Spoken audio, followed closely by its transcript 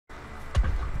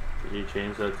You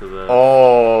change that to the...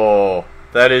 Oh,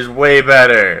 that is way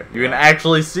better. You can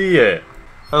actually see it.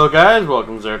 Hello guys,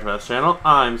 welcome to Zaretameth's channel.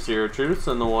 I'm Seer Truth,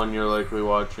 and the one you're likely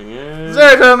watching is...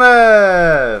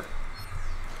 Zaretameth!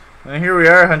 And here we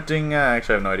are hunting,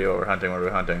 actually I have no idea what we're hunting. What are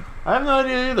we hunting? I have no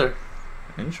idea either.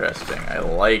 Interesting, I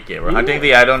like it. We're hunting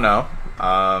the I don't know.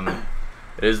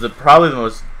 It is probably the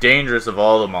most dangerous of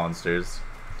all the monsters.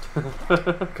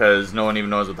 Because no one even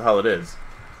knows what the hell it is.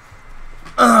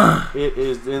 It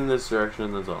is in this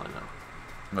direction, that's all I know.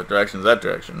 What direction is that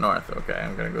direction? North. Okay,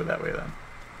 I'm gonna go that way then.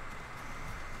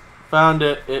 Found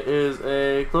it. It is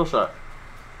a Quillshot.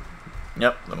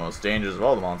 Yep, the most dangerous of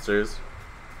all the monsters.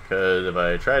 Because if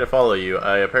I try to follow you,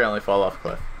 I apparently fall off a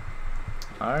cliff.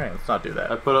 Alright, let's not do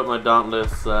that. I put up my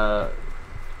Dauntles.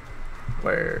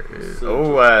 Where is...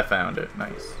 Oh, I found it.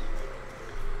 Nice.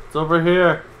 It's over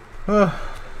here. I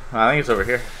think it's over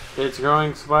here. It's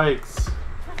growing spikes.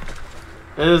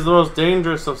 It is the most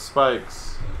dangerous of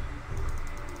spikes.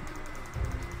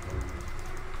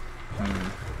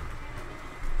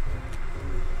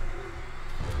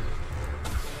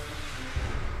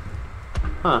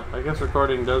 Huh, I guess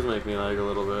recording does make me lag a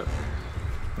little bit.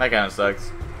 That kind of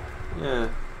sucks. Yeah.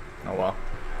 Oh well.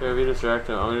 Here, if you distract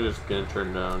him, I'm just gonna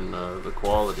turn down the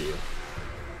quality.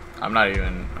 I'm not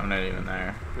even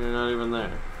there. You're not even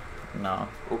there. No.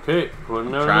 Okay,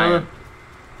 putting out trying. another.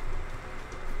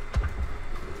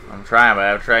 I'm trying, but I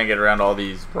have to try and get around all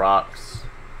these rocks.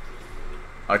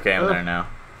 Okay, I'm there now.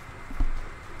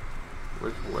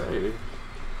 Which way?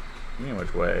 You mean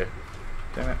which way?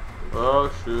 Damn it. Oh,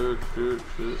 shoot, shoot,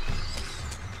 shoot.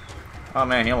 Oh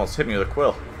man, he almost hit me with a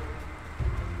quill.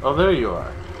 Oh, there you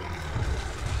are.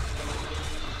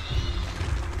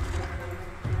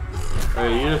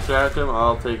 Alright, you distract him,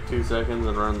 I'll take 2 seconds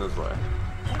and run this way.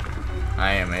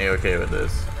 I am a-okay with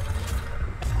this.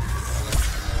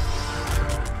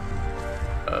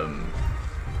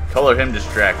 Color him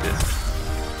distracted.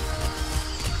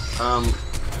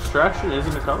 Distraction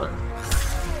isn't a color.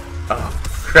 Oh,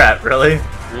 crap, really?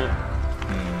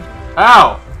 Yeah.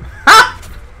 Ow!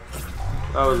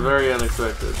 That was very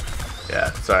unexpected.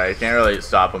 Yeah, sorry, I can't really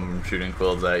stop him from shooting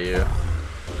quills at you.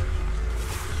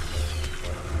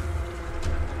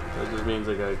 That just means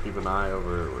I gotta keep an eye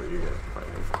over where you guys are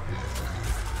fighting.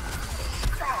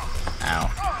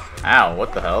 Ow. Ow,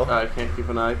 what the hell? I can't keep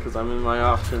an eye because I'm in my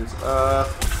options.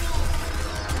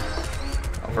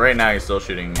 For right now, he's still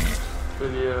shooting me.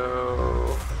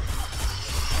 Video.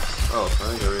 Oh, I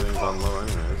think everything's on low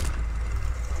anyways.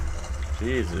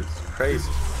 Jesus Christ.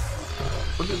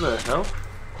 What is that? Hell?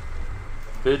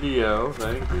 Video.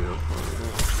 Thank you.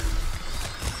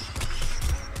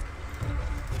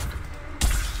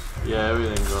 Yeah,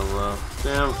 everything's on low.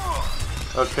 Damn.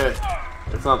 Okay.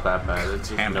 It's not that bad. It's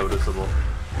just noticeable.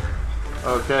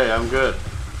 Okay, I'm good.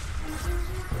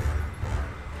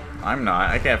 I'm not.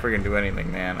 I can't freaking do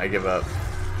anything, man. I give up.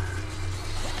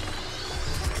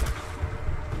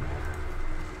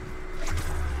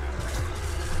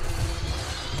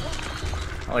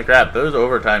 Holy crap, those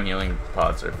overtime healing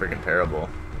pots are freaking terrible.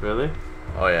 Really?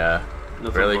 Oh yeah.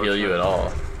 That's barely heal you at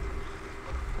all.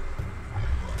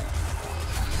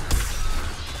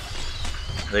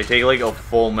 They take like a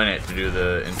full minute to do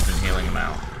the instant healing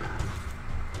amount.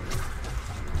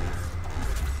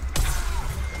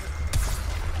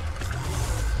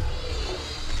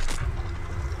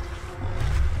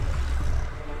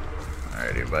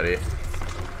 Alrighty, buddy.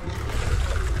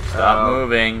 Stop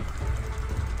moving.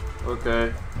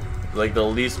 Okay. Like the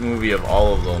least movie of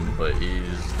all of them, but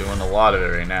he's doing a lot of it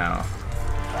right now.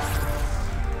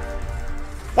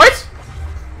 What?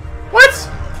 What?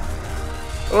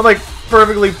 I went like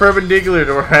perfectly perpendicular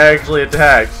to where I actually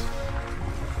attacked.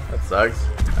 That sucks.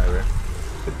 Whatever.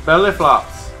 It belly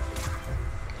flops.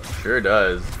 Sure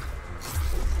does.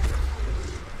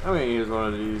 I'm gonna use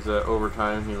one of these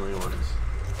overtime healing ones.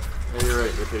 Yeah, you're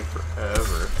right, they take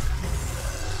forever.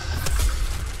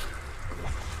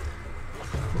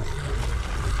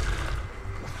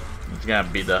 He's gonna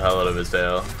beat the hell out of his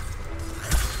tail.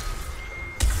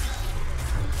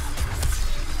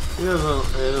 He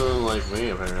doesn't like me,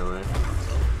 apparently.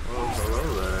 Oh, hello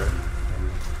there.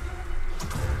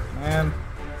 Man.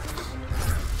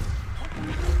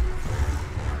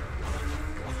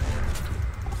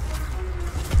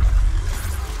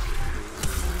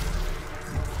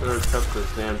 Better cut this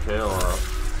damn tail off.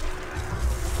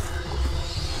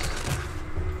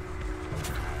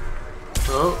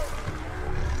 Oh.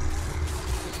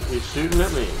 He's shooting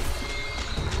at me.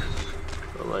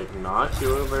 But like not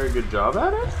doing a very good job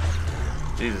at it?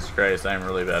 Jesus Christ, I'm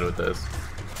really bad with this.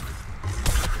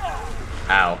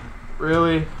 Ow.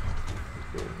 Really?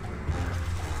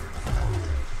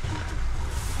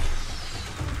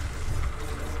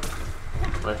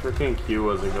 My freaking Q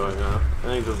wasn't going off. I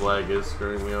think this lag is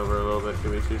screwing me over a little bit.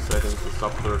 Give me 2 seconds to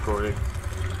stop the recording.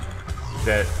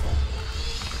 Okay.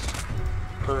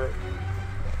 Alright.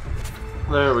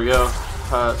 There we go.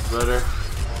 That's better.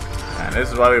 And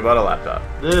this is why we bought a laptop.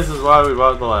 This is why we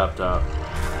bought the laptop.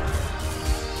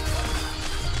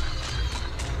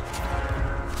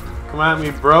 Come at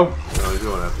me, bro. No, he's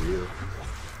going after you.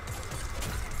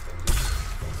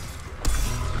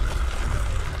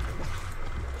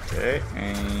 Okay,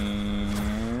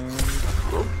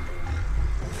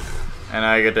 and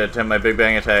I get to attempt my Big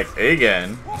Bang attack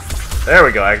again. There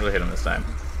we go, I actually hit him this time.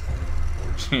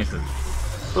 Jesus.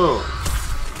 Oh.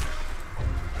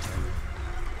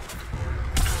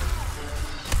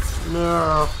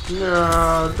 No,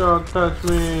 no, don't touch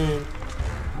me.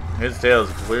 His tail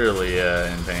is clearly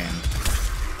in pain.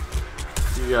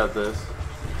 You got this.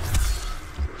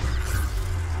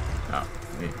 Oh,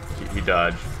 he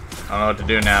dodged. I don't know what to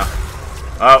do now.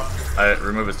 Oh,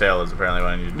 remove his tail is apparently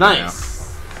what I need to do now.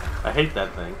 Nice! I hate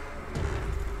that thing.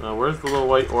 Where's the little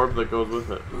white orb that goes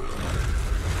with it?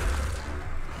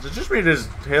 Does it just mean his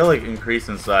tail like increased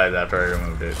in size after I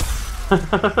removed it?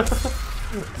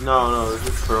 No, it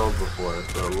just curled before,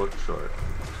 so it looked short.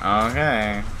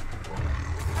 Okay.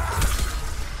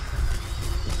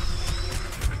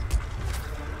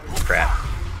 Crap.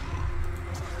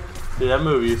 See, that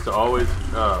movie used to always,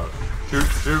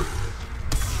 shoot.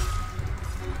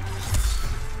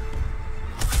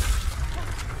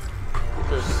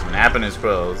 Snapping his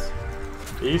quills.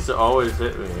 He used to always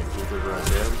hit me because of that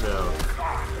damn tail.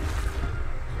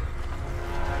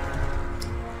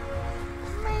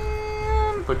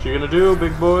 What you gonna do,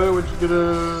 big boy? What you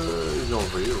gonna... He's going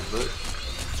for you, but...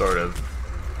 Sort of.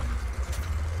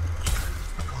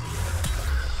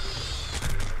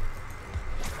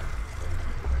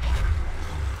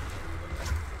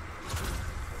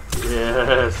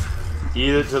 Yes!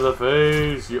 Eat it to the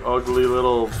face, you ugly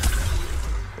little...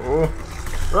 Oh.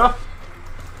 Ah.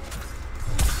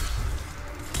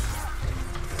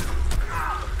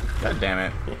 God damn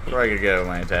it. Before I could get out of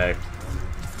my attack.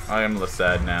 I am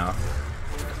sad now.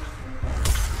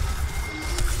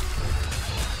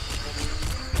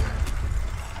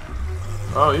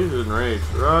 Oh, he's enraged.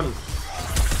 Run!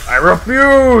 I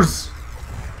refuse!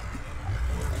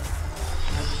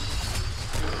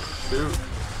 Shoot.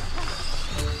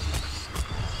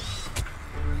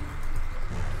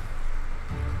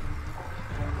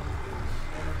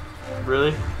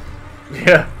 Really?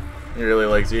 Yeah. He really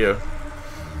likes you.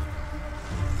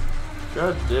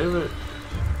 God damn it.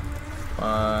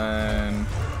 1,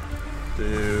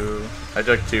 2... I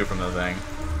took 2 from the thing.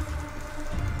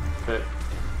 Okay.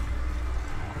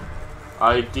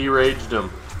 I deraged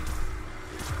him.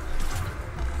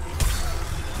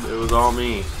 It was all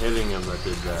me hitting him that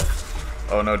did that.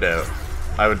 Oh, no doubt.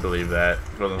 I would believe that.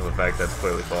 Other than the fact that's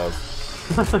clearly false.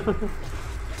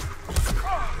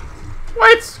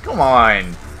 What? Come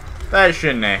on! That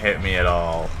shouldn't have hit me at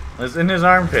all. It was in his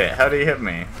armpit. How did he hit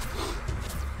me?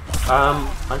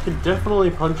 I can definitely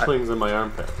punch things in my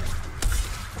armpit.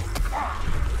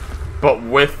 But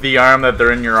with the arm that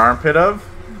they're in your armpit of?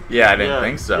 Yeah, I didn't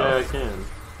think so. Yeah, I can.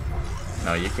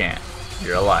 No, you can't.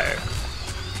 You're a liar.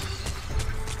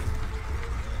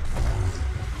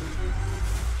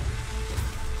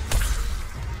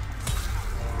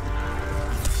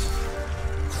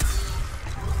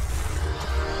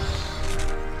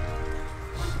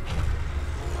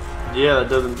 Yeah, that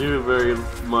doesn't do very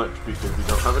much because you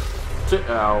don't have a...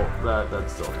 Ow,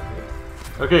 that's still...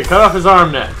 Okay, cut off his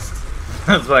arm next.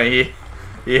 That's why he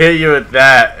hit you with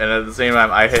that, and at the same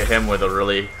time I hit him with a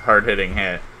really hard-hitting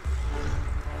hit.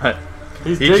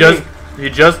 He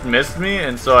just missed me,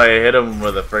 and so I hit him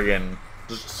with a friggin'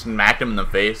 just smacked him in the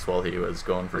face while he was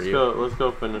going for you. Let's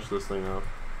go finish this thing off.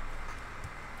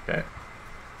 Okay.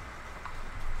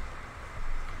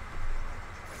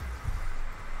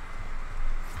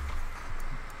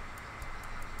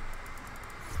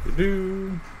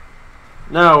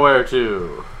 Now where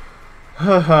to?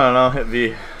 I'll hit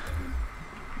V.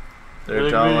 They're Hit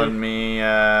telling V. me,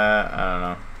 I don't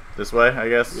know. This way, I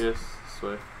guess? Yes, this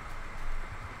way.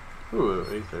 Ooh,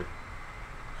 Aether.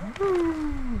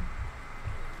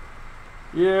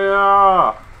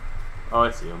 Yeah! Oh,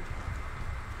 I see him.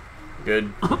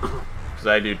 Good. Because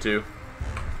I do too.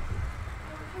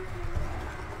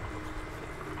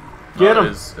 Get him!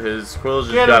 His quills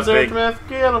just Get got him, big. Zaretameth!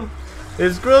 Get him!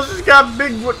 His quills just got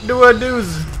big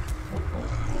do-a-doos.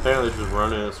 Apparently just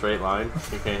run in a straight line.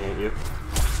 He can't hit you.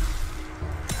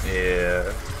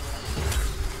 Yeah.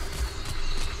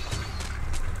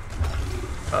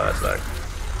 Oh, that sucks.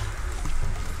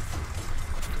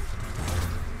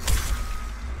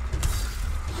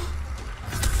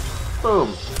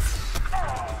 Boom.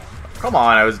 Come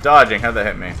on, I was dodging. How'd that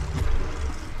hit me?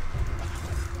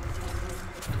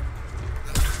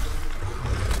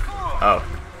 Oh.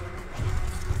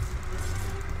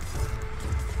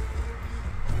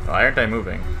 Why aren't I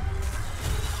moving?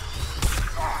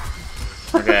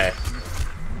 Okay.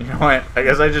 You know what? I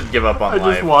guess I just give up on life.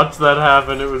 I just watched that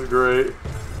happen. It was great.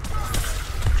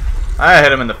 I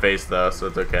hit him in the face though, so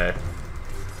it's okay.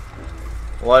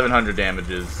 1100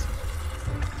 damages.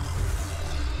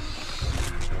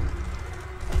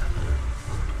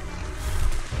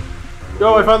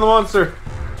 Yo, I found the monster!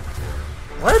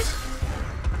 What?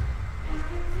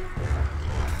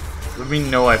 What do you mean,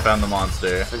 no, I found the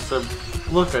monster? I said,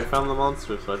 look, I found the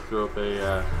monster, so I threw up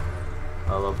a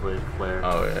lovely flare.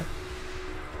 Oh, yeah.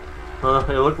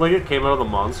 It looked like it came out of the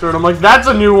monster, and I'm like, that's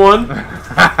a new one!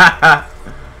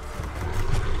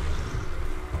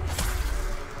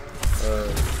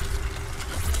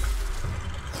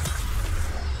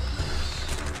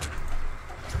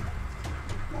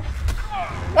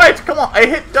 Wait, come on! I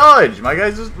hit dodge! My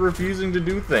guy's just refusing to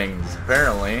do things,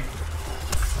 apparently.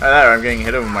 I'm getting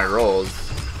hit with my rolls.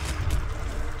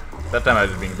 That time I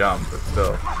was just being dumb, but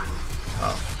still.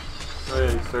 Oh. Oh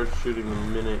yeah, he starts shooting the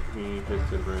minute he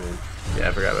hits in range. Yeah,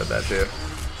 I forgot about that too.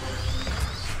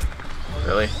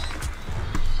 Really?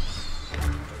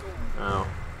 Ow.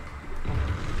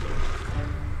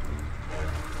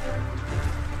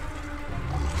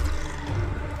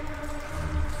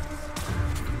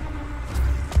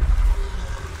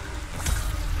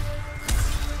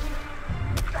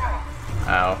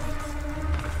 Ow.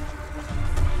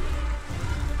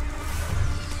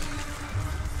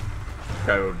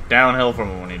 Gotta go downhill from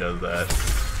him when he does that.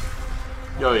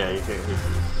 Oh yeah, you can't hit you.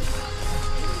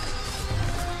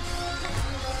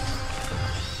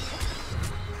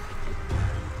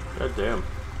 God damn.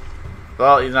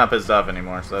 Well, he's not pissed off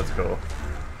anymore, so that's cool.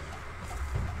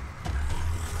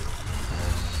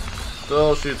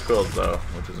 Still shoots quills though,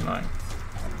 which is annoying.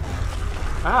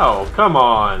 Ow, come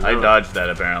on! I dodged that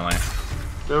apparently.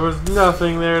 There was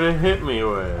nothing there to hit me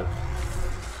with.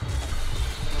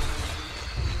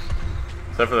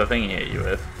 Except for the thing he hit you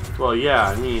with. Well, yeah,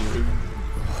 I mean...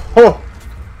 Oh!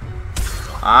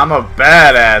 I'm a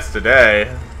badass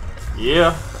today.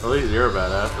 Yeah, at least you're a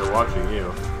badass. They're watching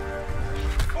you.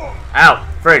 Ow!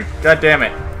 Frig! God damn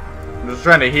it! I'm just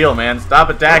trying to heal, man. Stop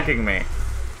attacking me.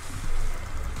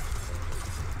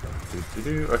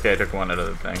 Okay, I took one out of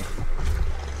the thing.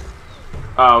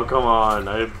 Oh, come on.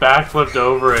 I backflipped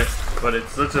over it, but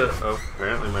it's such a... Oh,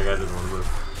 apparently my guy doesn't want to move.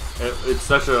 It's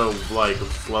such a, like,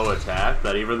 slow attack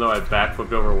that even though I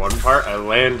backflipped over one part, I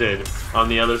landed on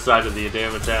the other side of the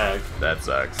damn attack. That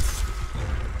sucks.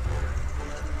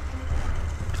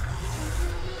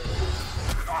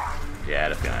 Yeah,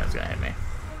 that's gonna hit me.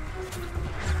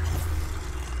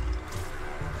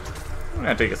 I'm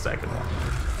gonna take a second one.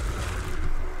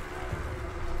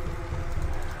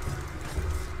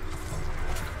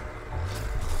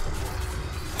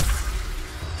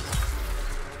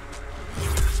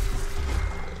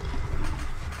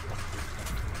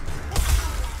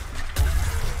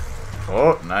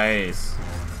 Oh, nice.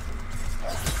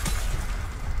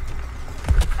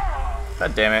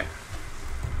 God damn it.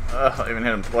 Ugh, I even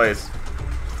hit him twice.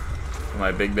 With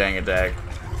my big bang attack.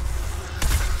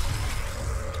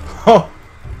 Oh!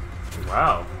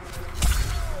 Wow.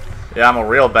 Yeah, I'm a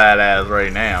real badass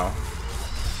right now.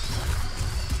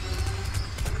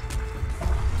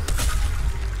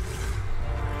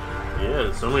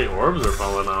 Yeah, so many orbs are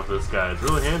falling off this guy. It's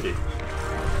really handy.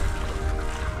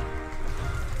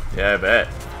 Yeah, I bet.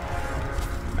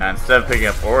 And instead of picking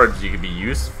up orbs, you could be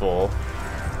useful.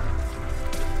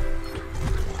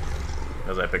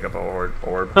 As I pick up a orb.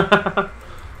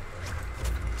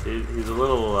 He's a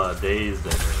little dazed,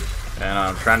 I think. And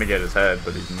I'm trying to get his head,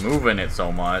 but he's moving it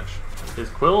so much. His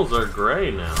quills are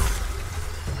gray now.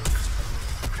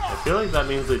 I feel like that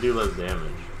means they do less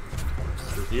damage.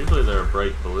 Because usually they're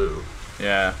bright blue.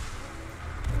 Yeah.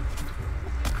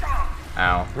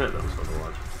 Ow. That was fun to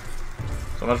watch.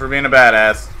 So much for being a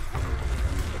badass.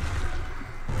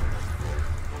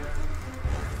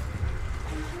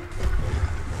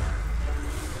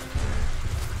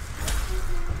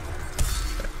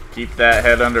 Keep that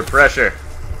head under pressure.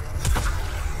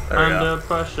 There we go. Under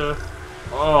pressure.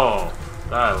 Oh,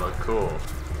 that looked cool.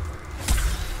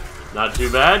 Not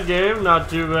too bad, game. Not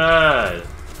too bad.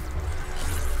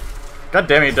 God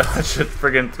damn it, dodge it.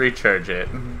 Friggin' 3-charge it.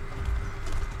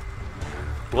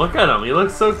 Look at him. He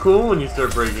looks so cool when you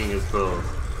start breaking his quills.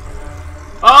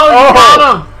 Oh, you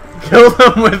got him! Killed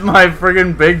him with my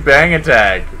friggin' big bang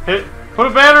attack. Put a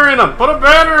banner in him! Put a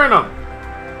banner in him!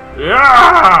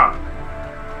 Yeah!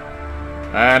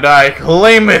 And I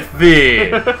claimeth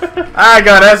thee! I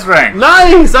got S rank!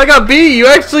 Nice! I got B! You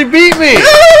actually beat me!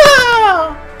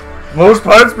 Most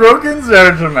parts broken,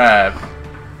 Zaretameth.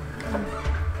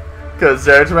 Because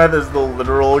Zaretameth is the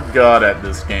literal god at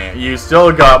this game. You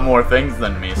still got more things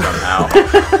than me somehow.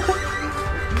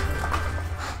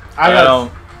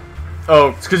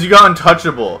 Oh, it's because you got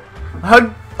untouchable. How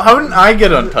didn't I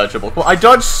get untouchable? Well, I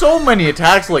dodged so many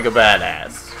attacks like a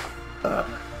badass.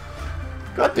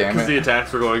 God damn it. Because the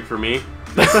attacks were going for me.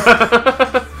 It's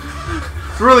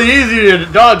really easy to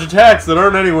dodge attacks that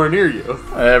aren't anywhere near you.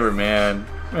 Whatever, man.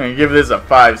 I'm gonna give this a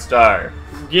 5-star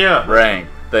rank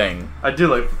thing. I do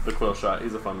like the Quillshot.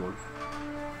 He's a fun one.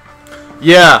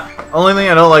 Yeah. Only thing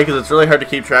I don't like is it's really hard to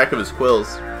keep track of his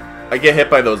quills. I get hit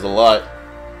by those a lot.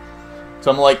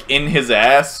 So I'm like in his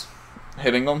ass,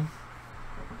 hitting him.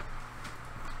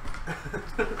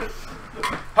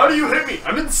 How do you hit me?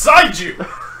 I'm inside you!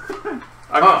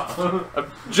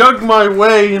 I've jugged my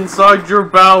way inside your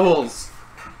bowels.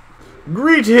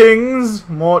 Greetings,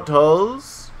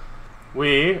 mortals.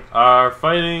 We are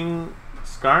fighting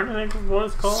Skaarn, I think is what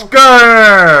it's called.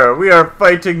 Skaarn! We are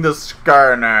fighting the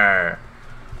Skaarner.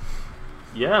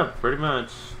 Yeah, pretty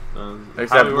much.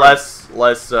 Except less.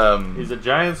 He's a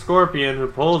giant scorpion who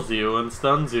pulls you and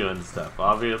stuns you and stuff.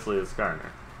 Obviously, a Skaarner.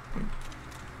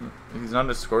 He's not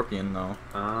a scorpion though.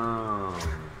 Oh,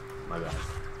 my bad.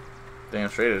 Damn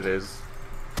straight it is.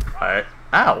 Alright.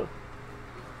 Ow!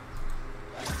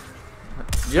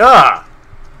 Yeah!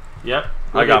 Yep.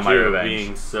 I got my revenge.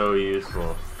 Being so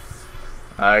useful.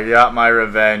 I got my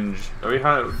revenge. I'm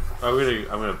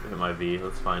gonna hit my V.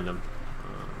 Let's find him.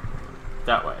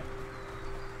 That way.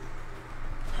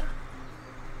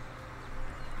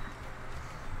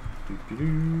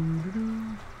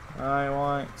 I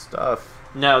want stuff.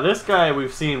 Now this guy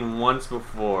we've seen once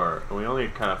before, and we only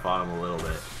kind of fought him a little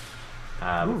bit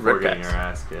before getting our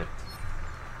ass kicked.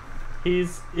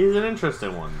 He's an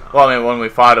interesting one though. Well, I mean, when we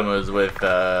fought him it was with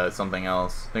something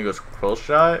else. I think it was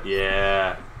Quillshot.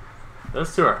 Yeah,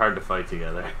 those two are hard to fight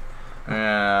together.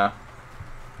 Yeah,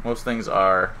 most things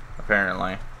are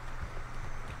apparently.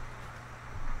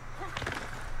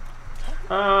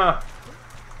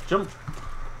 Jump.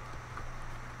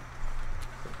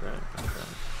 Okay.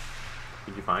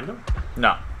 Did you find him?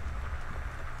 No.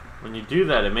 When you do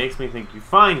that, it makes me think you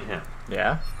find him.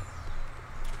 Yeah.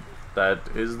 That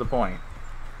is the point.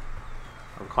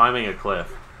 I'm climbing a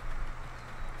cliff.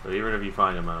 So even if you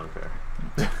find him, I don't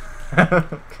care.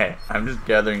 Okay, I'm just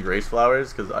gathering grace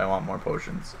flowers because I want more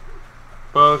potions.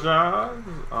 Potions?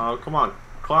 Oh, come on.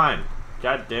 Climb.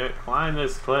 God damn it. Climb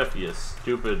this cliff, you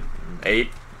stupid... 8?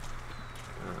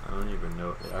 I don't even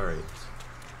know. Alright.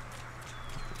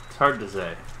 It's hard to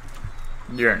say.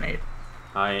 You're an 8.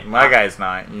 My guy's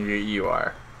not. You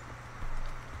are.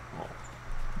 Oh.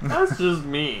 That's just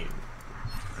mean.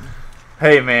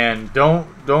 Hey man,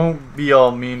 don't be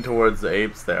all mean towards the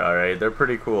apes there, alright? They're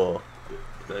pretty cool.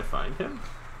 Did I find him?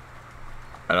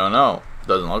 I don't know.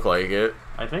 Doesn't look like it.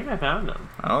 I think I found him.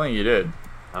 I don't think you did.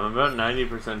 I'm about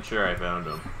 90% sure I found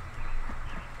him.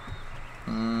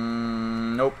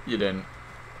 Nope, you didn't.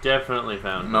 Definitely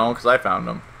found him. No, because I found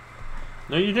him.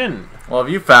 No, you didn't. Well, if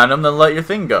you found him, then let your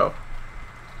thing go.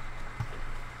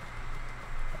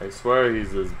 I swear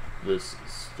he's this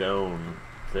stone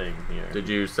thing here. Did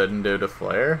you send it to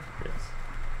flare? Yes.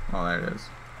 Oh, there it is.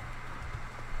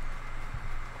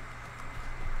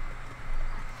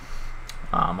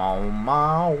 I'm on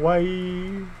my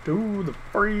way to the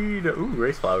freedom. Ooh,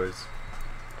 grace flowers.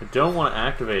 I don't want to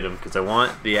activate him because I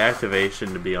want the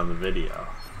activation to be on the video.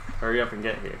 Hurry up and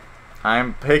get here.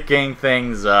 I'm picking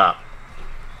things up.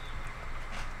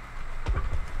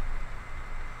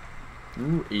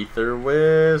 Ooh, ether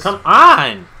wisp. Come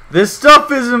on! This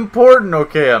stuff is important.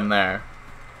 Okay, I'm there.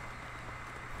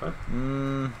 What?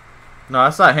 No,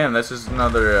 that's not him. That's just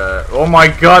another. Oh my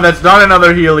god, that's not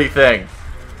another Healy thing.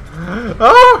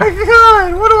 Oh my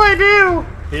god, what do I do?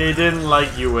 He didn't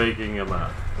like you waking him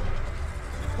up.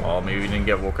 Well, maybe he didn't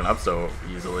get woken up so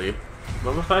easily.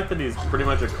 Well, the fact that he's pretty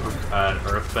much an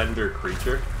earthbender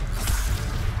creature.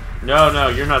 No,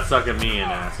 you're not sucking me in,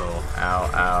 asshole. Ow, ow,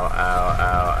 ow,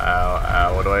 ow, ow,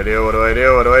 ow. What do I do? What do I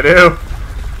do? What do I do?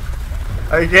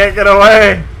 I can't get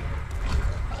away!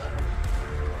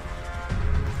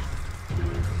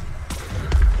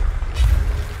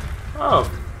 Oh.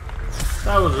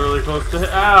 That was really close to hit.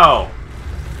 Ow!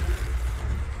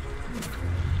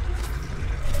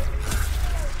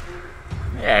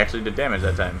 Yeah, I actually did damage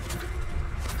that time.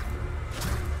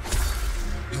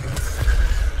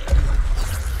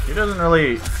 He doesn't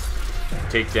really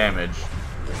take damage.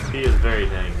 He is very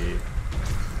tanky.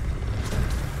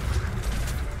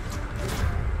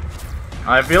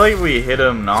 I feel like if we hit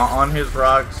him not on his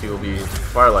rocks, he will be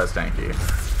far less tanky.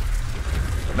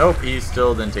 Nope, he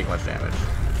still didn't take much damage.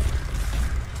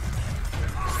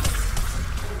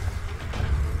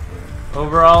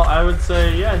 Overall, I would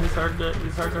say, yeah, he's hard to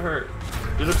hurt.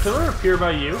 Did a pillar appear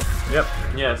by you? Yep.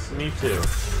 Yes, me too.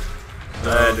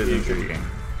 That is intriguing.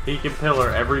 He can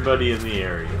pillar everybody in the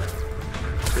area.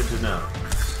 Good to know.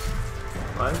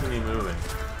 Why isn't he moving?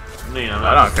 I mean,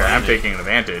 I don't care. I'm taking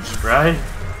advantage. Right?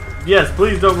 Yes,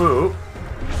 please don't move.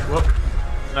 Whoop.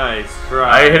 Nice.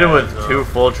 Right. I hit him with 2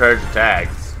 full charge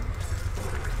attacks.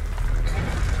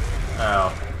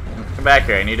 Ow. Come back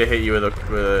here. I need to hit you with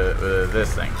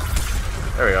this thing.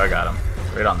 There we go. I got him.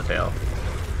 Right on the tail.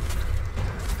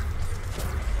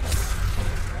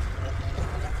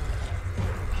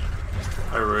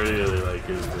 I really like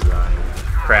his design.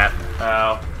 Crap.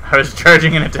 Ow. I was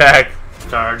charging an attack.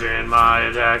 Charging my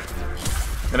attack.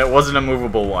 And it wasn't a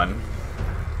movable one.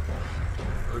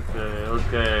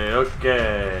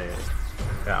 Okay.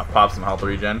 Yeah, pop some health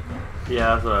regen.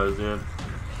 Yeah, that's what I was doing.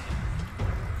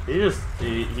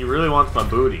 He really wants my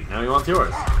booty. Now he wants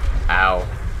yours. Ow.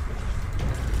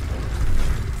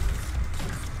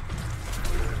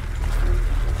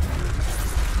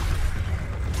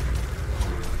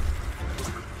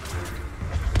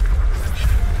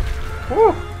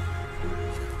 Woo.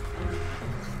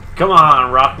 Come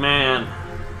on, Rockman.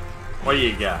 What do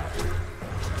you got?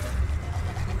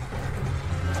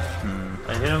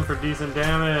 I hit him for decent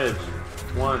damage.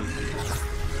 1.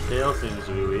 Tail seems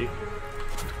to be weak.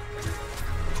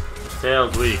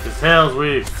 Tail's weak. His tail's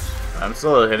weak. I'm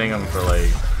still hitting him for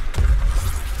like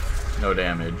no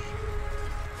damage.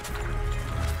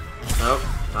 Nope.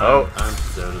 Oh. I'm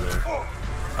just out of there.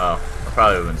 Oh, I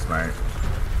probably would have been smart.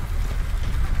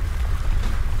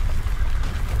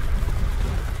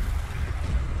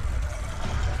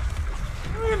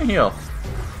 I'm gonna heal.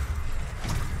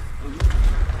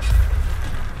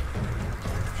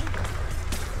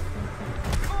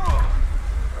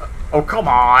 Oh, come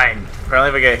on!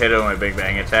 Apparently if I get hit with my Big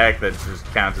Bang attack, that just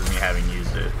counts as me having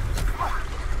used it.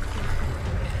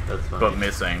 That's funny. But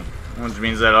missing. Which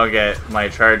means that I'll get my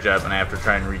charge up and I have to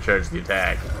try and recharge the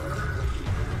attack.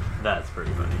 That's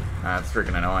pretty funny. That's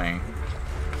freaking annoying.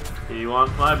 He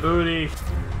wants my booty.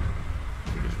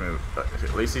 Just move.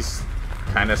 At least he's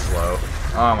kind of slow.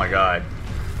 Oh my god.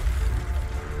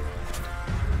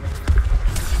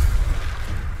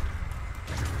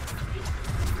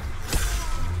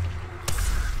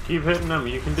 Keep hitting him.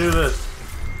 You can do this.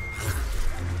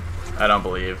 I don't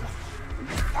believe.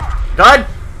 God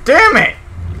damn it!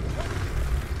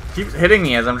 Keeps hitting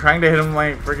me as I'm trying to hit him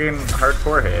like freaking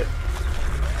hardcore hit.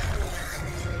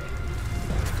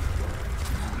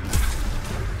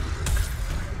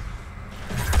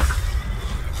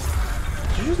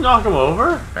 Did you just knock him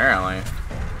over? Apparently.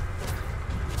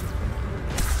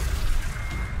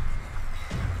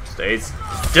 Stay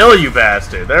still, you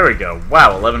bastard! There we go.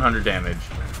 Wow, 1100 damage.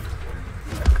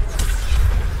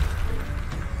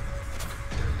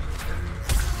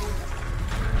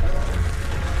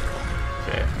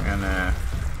 Okay, I'm gonna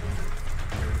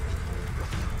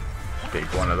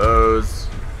take one of those.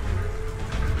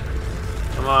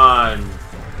 Come on.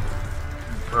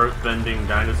 Earth-bending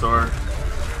dinosaur.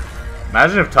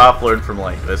 Imagine if Toph learned from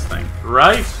like this thing.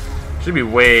 Right? Should be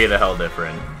way the hell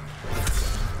different.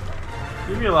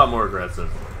 You'd be a lot more aggressive.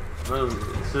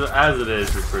 As it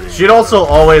is, you're pretty. She'd also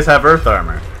always have Earth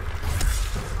armor,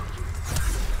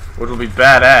 which will be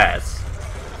badass.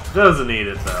 Doesn't need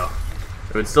it though.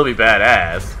 It would still be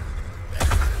badass.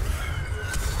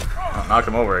 Oh, knocked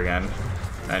him over again,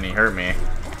 and he hurt me.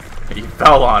 He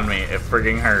fell on me. It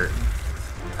frigging hurt,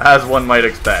 as one might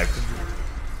expect.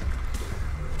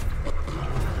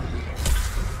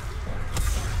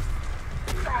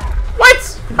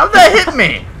 What? How'd that hit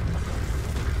me?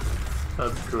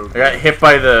 That's cool. I got hit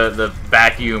by the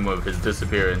vacuum of his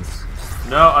disappearance.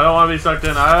 No, I don't want to be sucked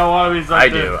in. I don't want to be sucked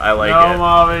in. I do. I like no, it.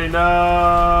 Mommy, no!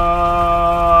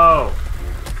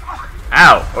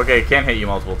 Ow! Okay, it can't hit you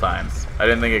multiple times. I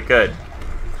didn't think it could.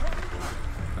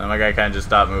 And my guy kind of just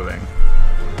stopped moving.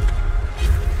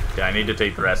 Okay, I need to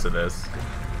take the rest of this.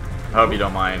 I hope you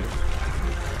don't mind.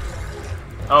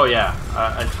 Oh yeah,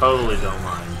 I totally don't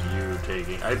mind you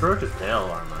taking. I broke his tail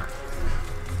armor.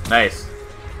 Nice.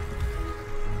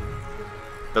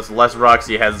 That's less rocks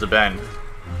he has to bend.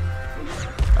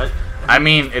 I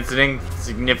mean, it's an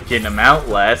insignificant amount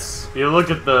less. You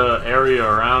look at the area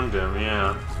around him,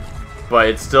 yeah. But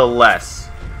it's still less.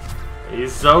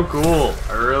 He's so cool.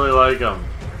 I really like him.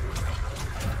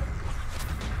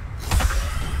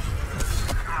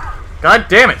 God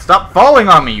damn it! Stop falling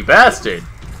on me, you bastard!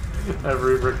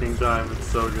 Every freaking time, it's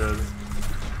so good.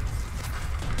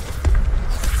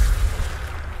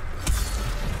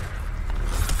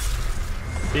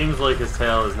 Seems like his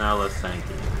tail is now less tanky.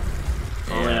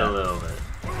 Only a little bit.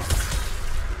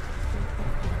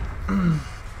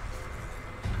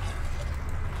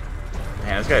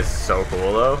 Man, this guy's so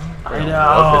cool though. I I know.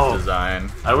 love his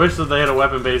design. I wish that they had a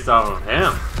weapon based off of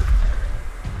him.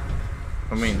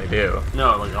 I mean, they do.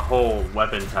 No, like a whole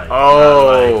weapon type.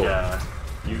 Oh. Not like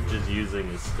you just using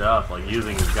his stuff, like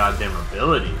using his goddamn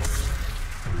abilities.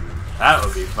 That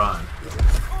would be fun.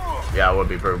 Yeah, it would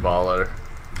be pretty baller.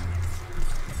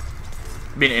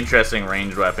 It'd be an interesting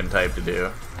ranged weapon type to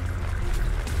do.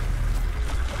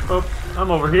 Oh, I'm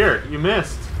over here. You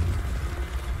missed.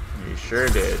 You sure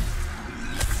did.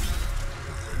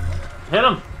 Hit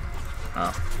him.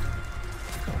 Oh.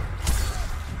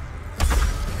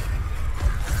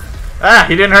 Ah,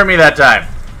 he didn't hurt me that time.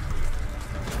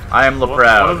 I am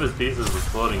LaProud. One of his pieces was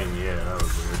floating in the air. That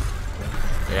was weird.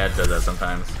 Yeah, it does that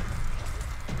sometimes.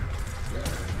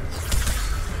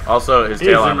 Also, his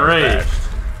tail armor is enraged. bashed.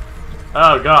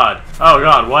 Oh god. Oh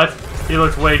god, what? He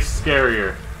looks way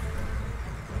scarier.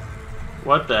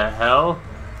 What the hell?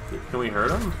 Can we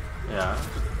hurt him? Yeah.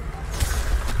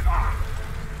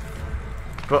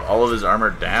 Put all of his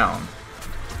armor down.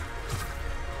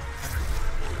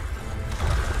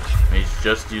 And he's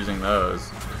just using those.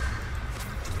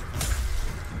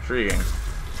 Intriguing.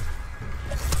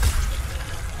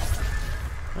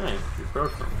 Hey, you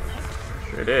broke them.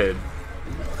 Sure did.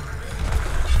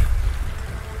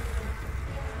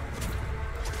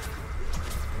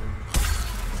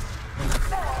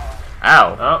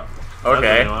 Ow. Oh. Okay.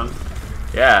 That's a new one.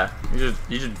 Yeah.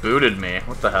 You just booted me.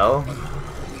 What the hell?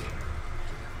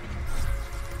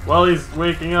 Well, he's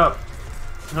waking up.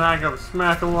 Smack him,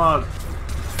 smack him on.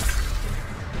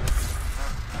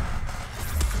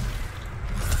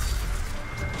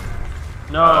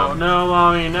 No, no,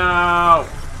 mommy, no!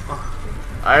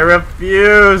 I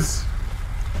refuse.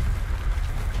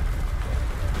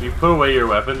 You put away your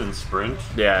weapon and sprint?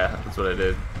 Yeah, that's what I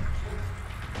did.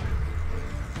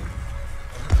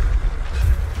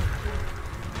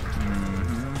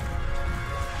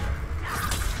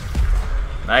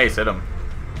 Nice, hit him.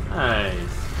 Nice.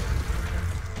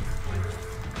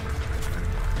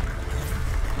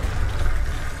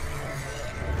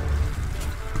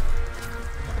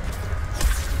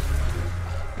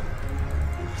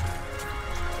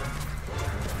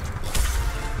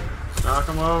 Knock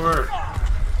him over.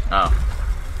 Oh.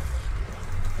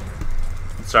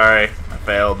 Sorry, I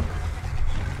failed.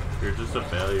 You're just a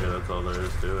failure, that's all there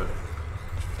is to it.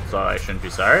 So I shouldn't be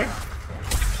sorry?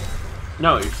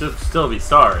 No, you should still be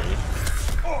sorry.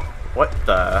 What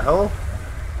the hell?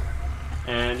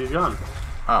 And he's gone.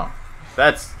 Oh.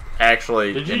 That's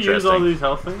actually Did you interesting. use all these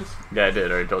health things? Yeah, I did.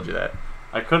 I already told you that.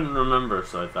 I couldn't remember,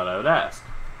 so I thought I would ask.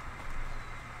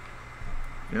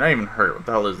 You're not even hurt. What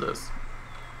the hell is this?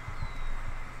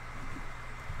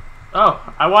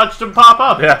 Oh, I watched him pop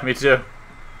up! Yeah, me too.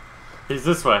 He's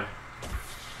this way.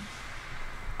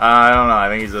 I don't know. I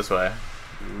think he's this way.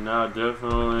 No,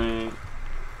 definitely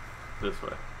this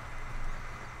way.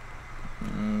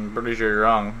 Pretty sure you're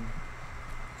wrong.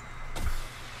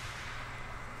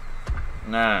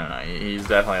 No. He's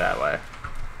definitely that way.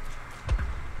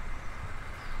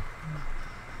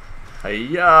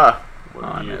 Hiya! What Oh,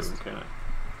 are I you? missed. Okay.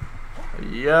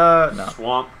 Hiya! No.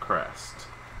 Swamp crest.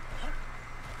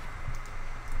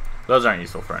 Those aren't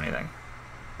useful for anything.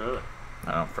 Really?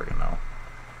 I don't freaking know.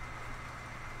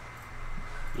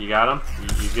 You got him?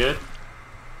 You good?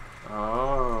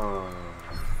 Oh.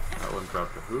 That one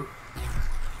dropped a hoof.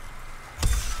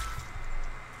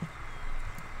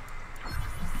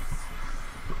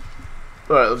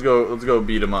 Alright, let's go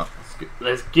beat him up.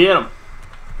 Let's get him.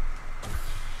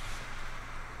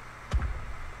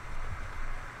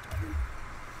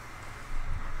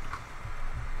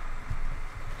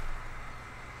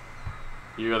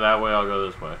 You go that way, I'll go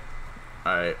this way.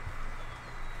 Alright.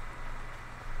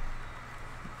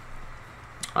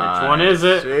 Which one is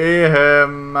it? See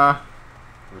him.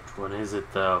 Which one is it,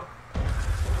 though?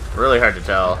 Really hard to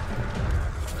tell.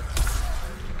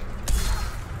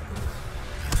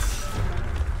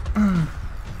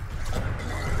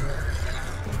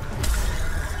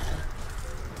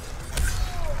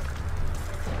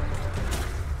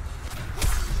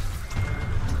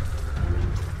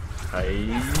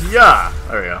 Hiya!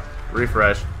 There we go.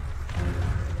 Refresh.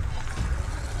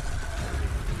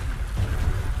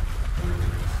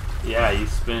 Yeah, you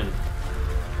spin.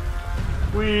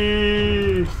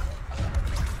 Whee!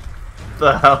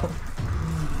 The hell?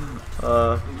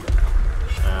 Ow.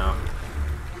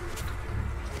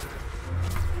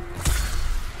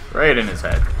 Right in his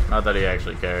head. Not that he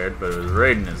actually cared, but it was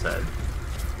right in his head.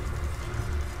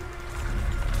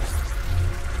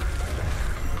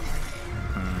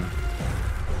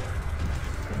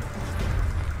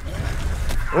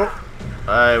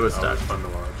 I was That stuck. was fun to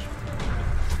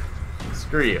watch.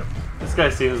 Screw you. This guy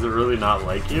seems to really not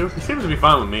like you. He seems to be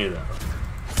fine with me, though.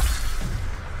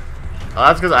 Oh,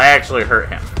 that's because I actually hurt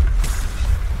him.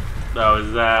 Oh,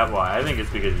 is that why? I think it's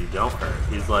because you don't hurt.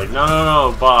 He's like, no, no,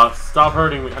 no, boss, stop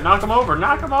hurting me. Knock him over,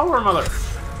 mother.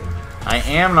 I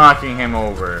am knocking him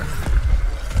over.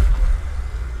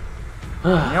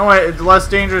 You know what? It's less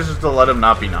dangerous just to let him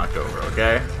not be knocked over,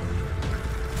 okay?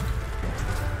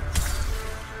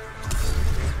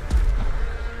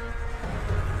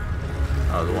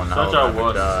 Oh, the one that Such a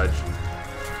wuss. dodge.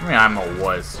 I mean, I'm a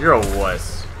wuss. You're a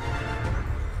wuss.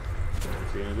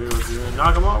 What's he gonna do? Is he gonna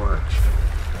knock him over?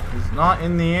 He's not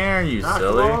in the air, you Knock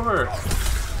silly. him over.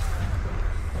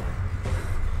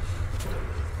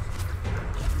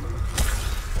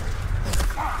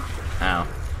 Ow.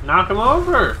 Knock him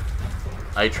over.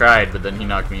 I tried, but then he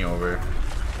knocked me over.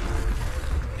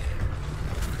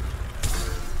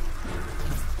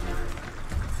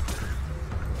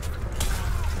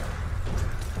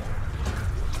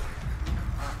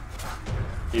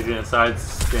 He's gonna side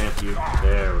stamp you.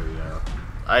 There we go.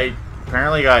 I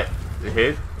apparently got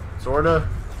hit, sorta.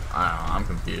 I don't know, I'm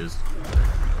confused.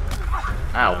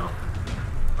 Ow.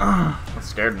 That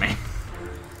scared me.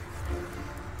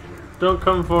 Don't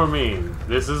come for me.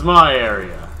 This is my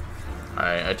area.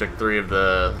 Alright, I took 3 of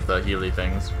the Healy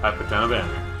things. I put down a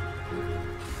banner.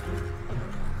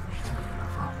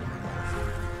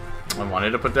 I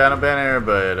wanted to put down a banner,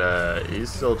 but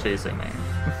he's still chasing me.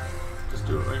 Just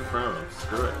do it right in front of him.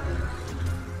 Screw it.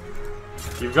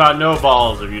 You've got no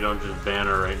balls if you don't just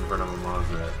banner right in front of him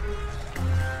onto it.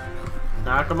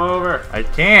 Knock him over. I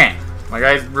can't! My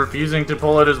guy's refusing to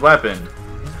pull out his weapon.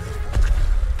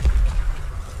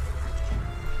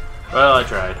 Well, I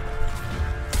tried.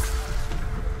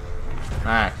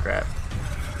 Ah, crap.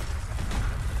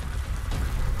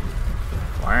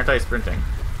 Why aren't I sprinting?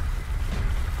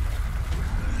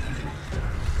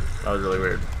 That was really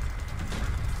weird.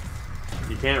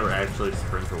 You can't actually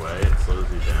sprint away. It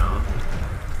slows you down.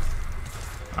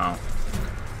 Oh.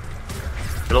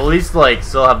 But at least, like,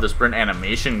 still have the sprint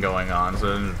animation going on, so it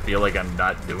doesn't feel like I'm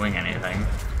not doing anything.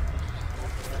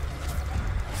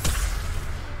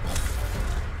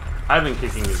 I've been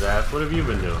kicking his ass. What have you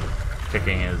been doing?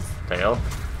 Kicking his tail.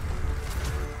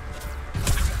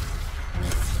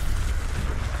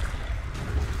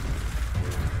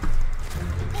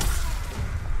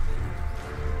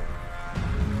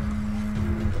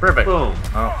 Perfect. Boom.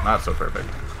 Oh, not so perfect.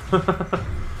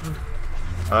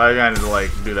 I kind of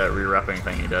like do that re-roughing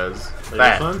thing he does. Like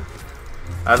That. this one?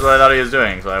 That's what I thought he was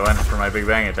doing, so I went for my big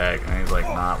bang attack, and he's like,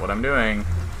 not what I'm doing.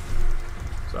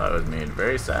 So I was made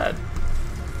very sad.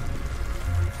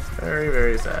 Very,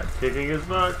 very sad. Kicking his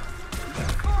butt.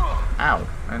 Ow.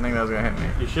 I didn't think that was gonna hit me.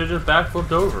 You should have just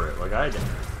backflipped over it like I did.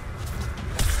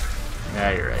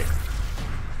 Yeah, you're right.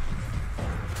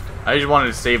 I just wanted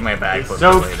to save my backflip It's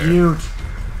so for later. cute.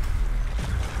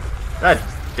 God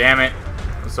damn it.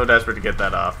 I'm so desperate to get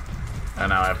that off. And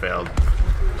now I failed.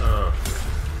 That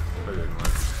didn't work.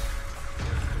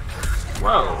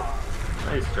 Whoa.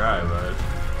 Nice try, bud.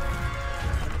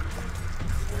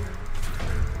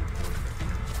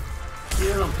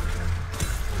 Get him.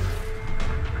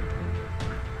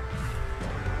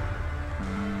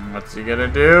 What's he gonna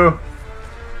do?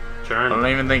 I Churn. don't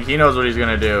even think he knows what he's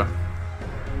gonna do.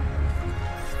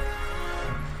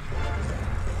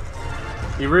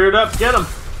 He reared up. Get him.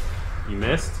 You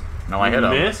missed? No, I hit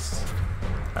him. Missed?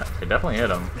 I definitely hit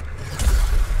him.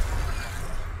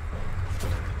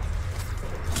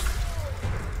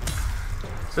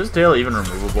 Is his tail even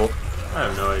removable? I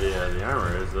have no idea how the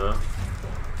armor is, though.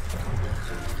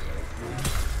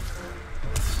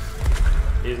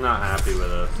 He's not happy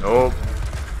with us. Nope.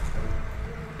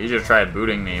 He just tried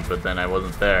booting me, but then I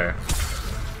wasn't there.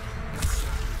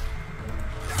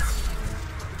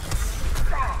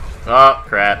 Oh,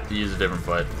 crap. He used a different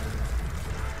foot.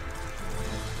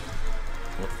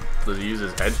 Does he use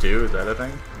his head too? Is that a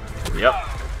thing? Yep.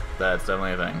 That's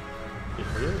definitely a thing. Yes,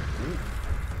 it is.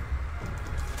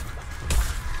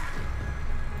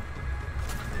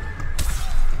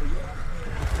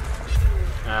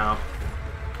 Ow.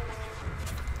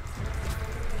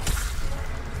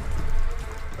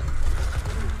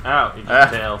 Ow, he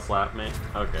just tail slapped me.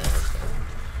 Okay, okay.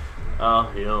 I'll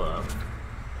heal up.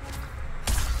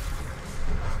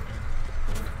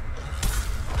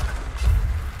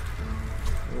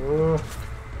 Ooh.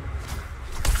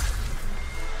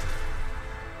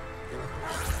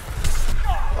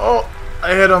 Oh,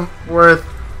 I hit him. Worth.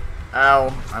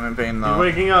 Ow. I'm in pain though. He's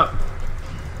waking up.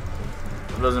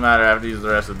 It doesn't matter. I have to use the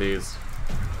rest of these.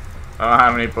 I don't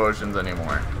have any potions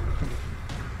anymore.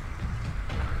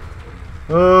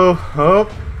 Oh, oh.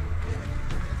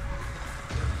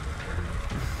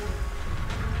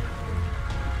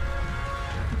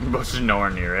 Bush is nowhere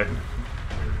near it.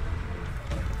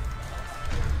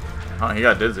 Oh, he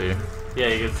got dizzy. Yeah,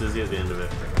 he gets dizzy at the end of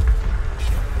it.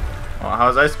 Well, how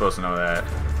was I supposed to know that?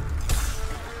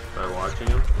 By watching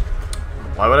him?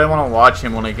 Why would I want to watch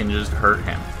him when I can just hurt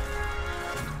him?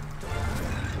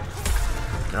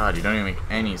 God, you don't even make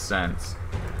any sense.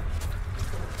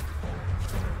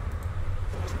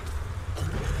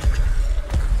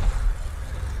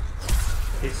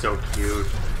 He's so cute.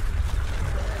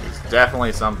 He's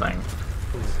definitely something.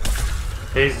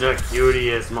 He's the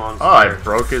cutest monster. Oh, I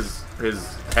broke his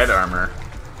head armor.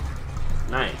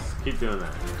 Nice. Keep doing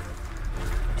that.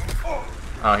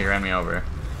 Oh, he ran me over.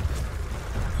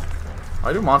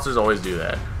 Why do monsters always do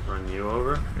that? Run you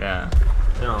over? Yeah.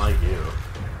 They don't like you.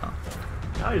 Oh.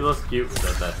 Now he looks cute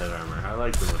without that head armor. I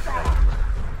like him with head armor.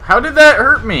 How did that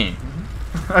hurt me?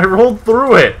 I rolled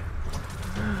through it.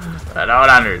 I don't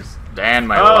understand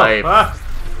my life. Ah!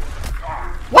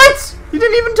 What? He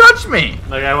didn't even touch me.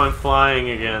 Like I went flying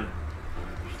again.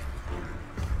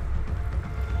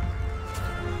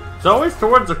 It's always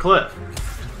towards the cliff.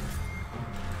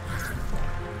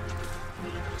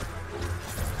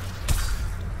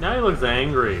 Now he looks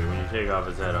angry when you take off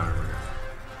his head armor.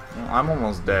 Well, I'm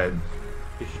almost dead.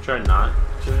 You should try not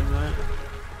doing that.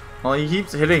 Well, he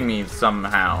keeps hitting me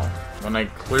somehow when I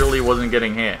clearly wasn't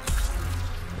getting hit.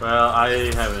 Well, I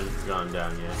haven't gone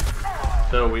down yet.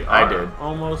 So we are I did.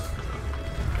 Almost.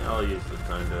 I'll use this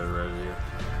time to res you.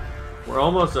 We're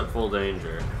almost at full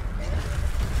danger.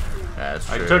 That's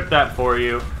true. I took that for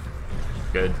you.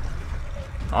 Good.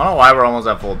 I don't know why we're almost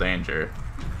at full danger.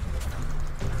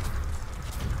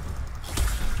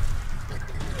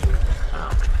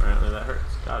 Ow, apparently that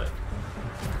hurts. Got it.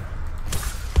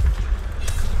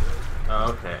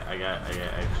 Oh, okay, I got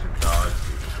extra dodge.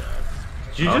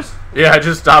 Did you just? Yeah, I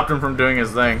just stopped him from doing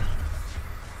his thing.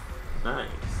 Nice.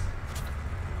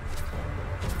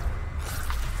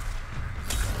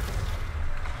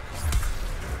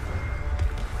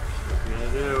 What's he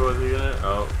gonna do? What's he gonna?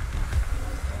 Oh,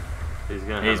 he's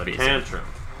gonna have a tantrum.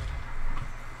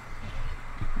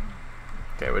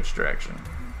 Okay, which direction?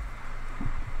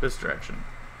 This direction.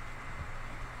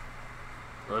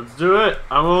 Let's do it.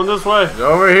 I'm going this way. He's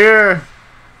over here.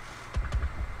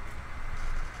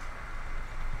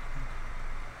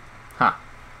 Huh.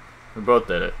 We both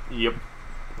did it. Yep.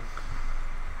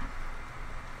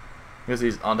 I guess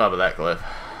he's on top of that cliff.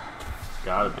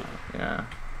 Gotta be. Yeah.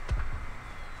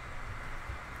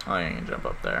 Oh, I can jump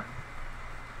up there.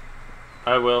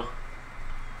 I will.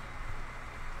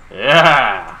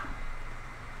 Yeah.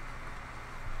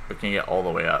 We can get all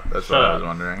the way up. That's Shut what up. I was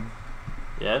wondering.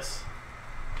 Yes.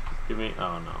 Give me.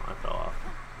 Oh no, I fell off.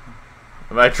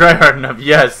 If I try hard enough,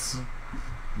 yes.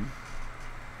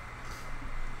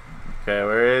 Okay,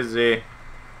 where is he?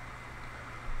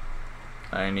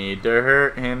 I need to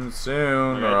hurt him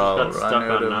soon, or I'll run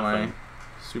out of my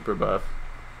super buff.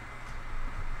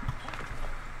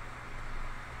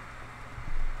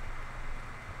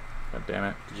 God damn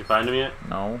it. Did you find him yet?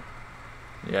 No.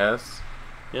 Yes.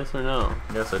 Yes or no?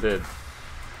 Yes, I did.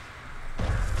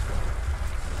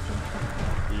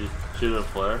 Did you shoot a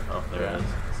flare? Oh, there Yeah. it is.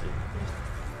 Let's see.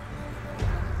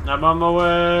 I'm on my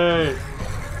way!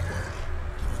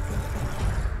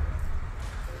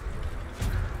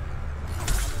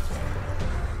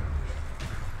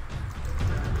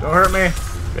 Don't hurt me.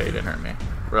 Okay, you didn't hurt me.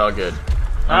 We're all good.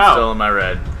 I'm Ow. still in my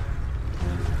red.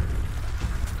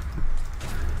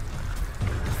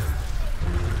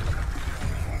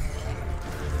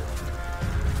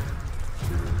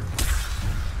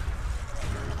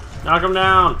 Knock him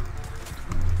down!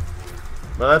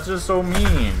 But that's just so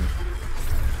mean.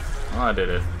 Oh, I did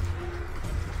it.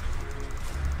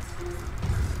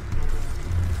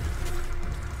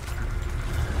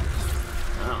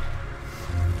 Oh.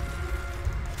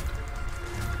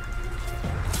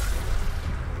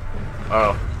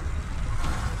 Oh.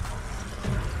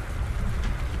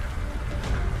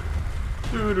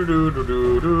 Do do do do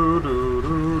do do do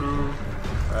do.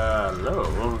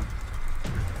 Hello.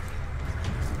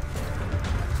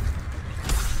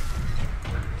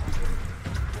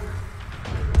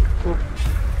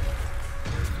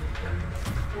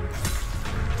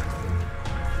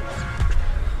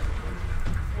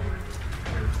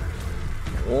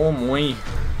 Oh, my.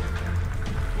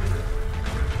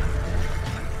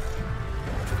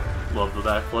 Love the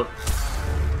backflip.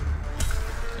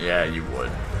 Yeah, you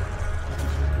would.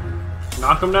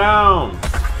 Knock him down!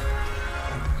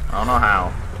 I don't know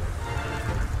how.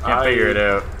 Can't figure it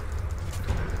out.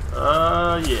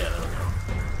 Yeah, there we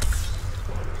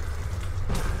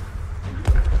go.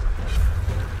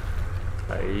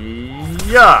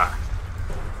 Yeah.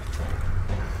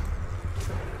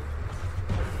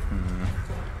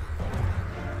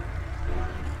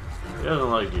 He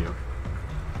doesn't like you.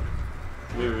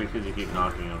 Maybe because you keep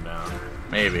knocking him down.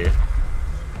 Maybe.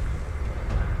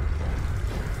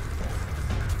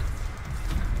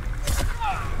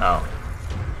 Oh.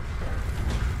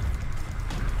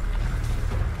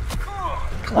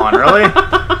 Come on, really?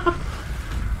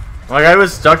 Like, I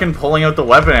was stuck in pulling out the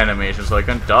weapon animation, so I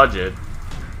couldn't dodge it.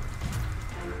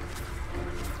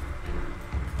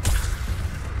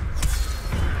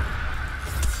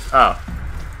 Oh.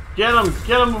 Get him!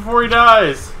 Get him before he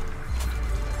dies!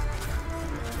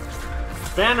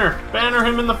 Banner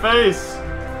him in the face!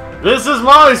 This is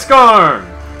my Skaarn!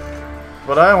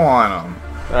 But I want him.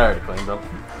 I already claimed him.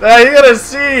 Ah, you gotta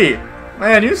see!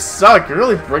 Man, you suck. You're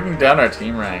really bringing down our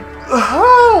team rank.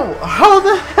 How? How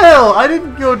the hell? I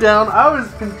didn't go down. I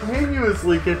was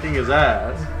continuously kicking his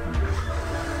ass.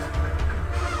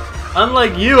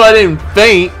 Unlike you, I didn't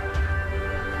faint.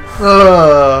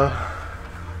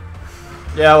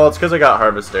 Yeah, well, it's because I got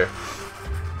Harvester.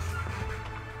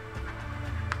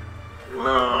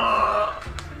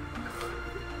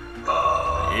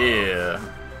 Yeah.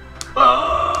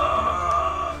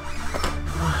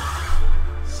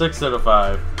 6 out of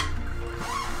 5.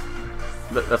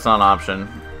 That's not an option.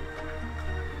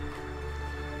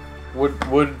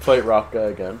 Would fight Rock Guy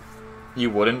again. You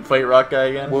wouldn't fight Rock Guy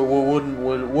again? Wouldn't.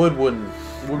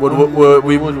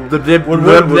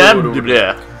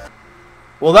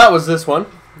 Well, that was this one.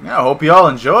 Yeah, I hope you all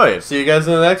enjoyed. See you guys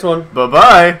in the next one.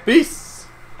 Bye-bye. Peace.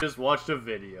 Just watched a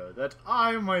video that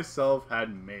I myself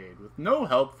had made with no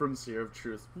help from Seer of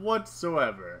Truth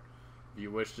whatsoever. If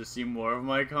you wish to see more of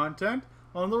my content,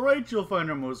 on the right you'll find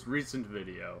our most recent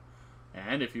video.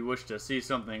 And if you wish to see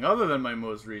something other than my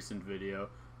most recent video,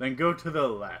 then go to the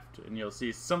left and you'll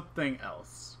see something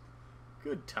else.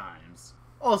 Good times.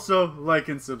 Also, like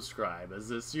and subscribe, as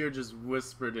the Seer just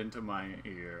whispered into my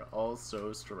ear, all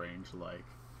so strange like.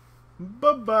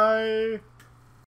 Bye-bye!